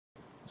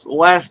So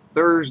last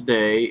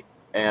Thursday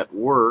at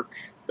work,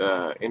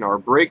 in our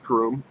break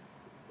room,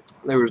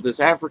 there was this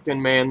African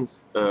man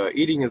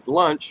eating his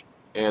lunch,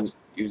 and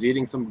he was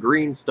eating some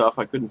green stuff.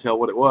 I couldn't tell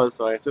what it was,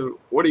 so I said,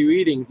 "What are you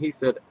eating?" He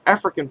said,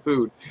 "African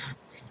food."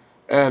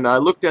 And I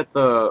looked at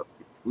the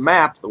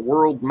map, the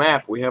world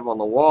map we have on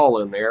the wall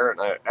in there,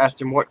 and I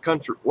asked him what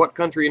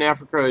country in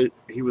Africa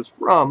he was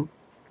from,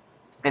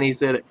 and he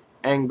said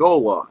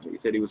Angola. He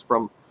said he was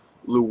from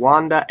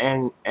Luanda,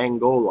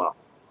 Angola.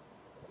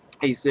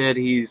 He said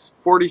he's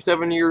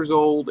 47 years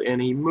old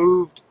and he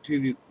moved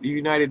to the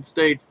United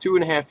States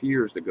 2.5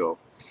 years ago.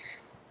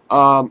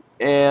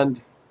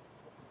 And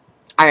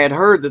I had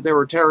heard that there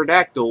were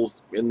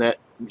pterodactyls in that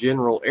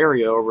general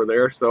area over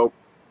there, so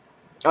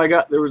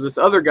there was this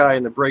other guy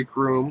in the break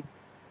room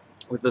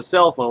with a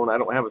cell phone. I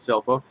don't have a cell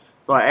phone,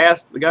 so I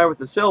asked the guy with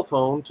the cell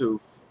phone to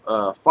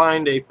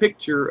find a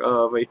picture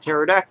of a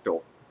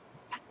pterodactyl,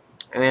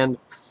 and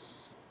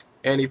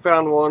he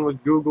found one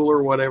with Google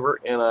or whatever,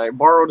 and I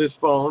borrowed his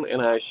phone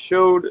and I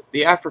showed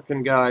the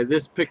African guy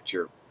this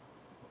picture,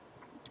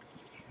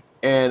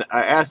 and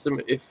I asked him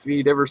if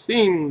he'd ever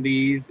seen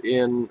these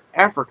in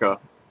Africa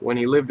when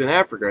he lived in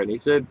Africa, and he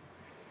said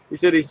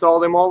he saw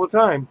them all the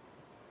time.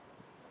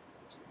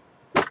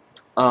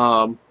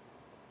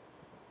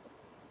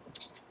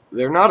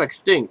 They're not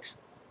extinct,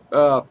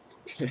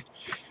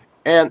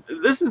 and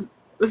this is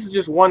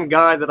just one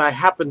guy that I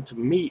happened to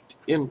meet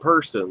in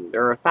person.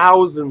 There are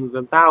thousands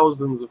and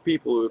thousands of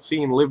people who have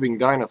seen living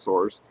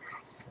dinosaurs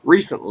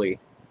recently.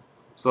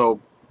 So,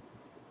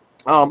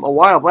 a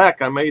while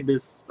back, I made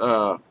this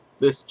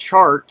this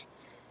chart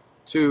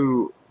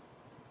to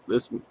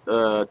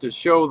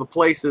show the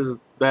places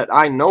that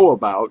I know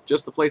about,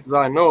 just the places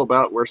I know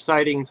about where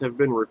sightings have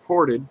been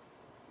reported.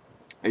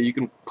 You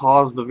can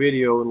pause the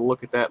video and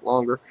look at that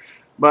longer.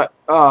 But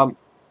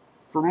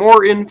for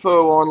more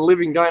info on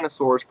living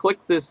dinosaurs,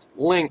 click this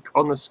link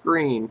on the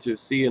screen to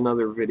see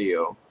another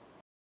video.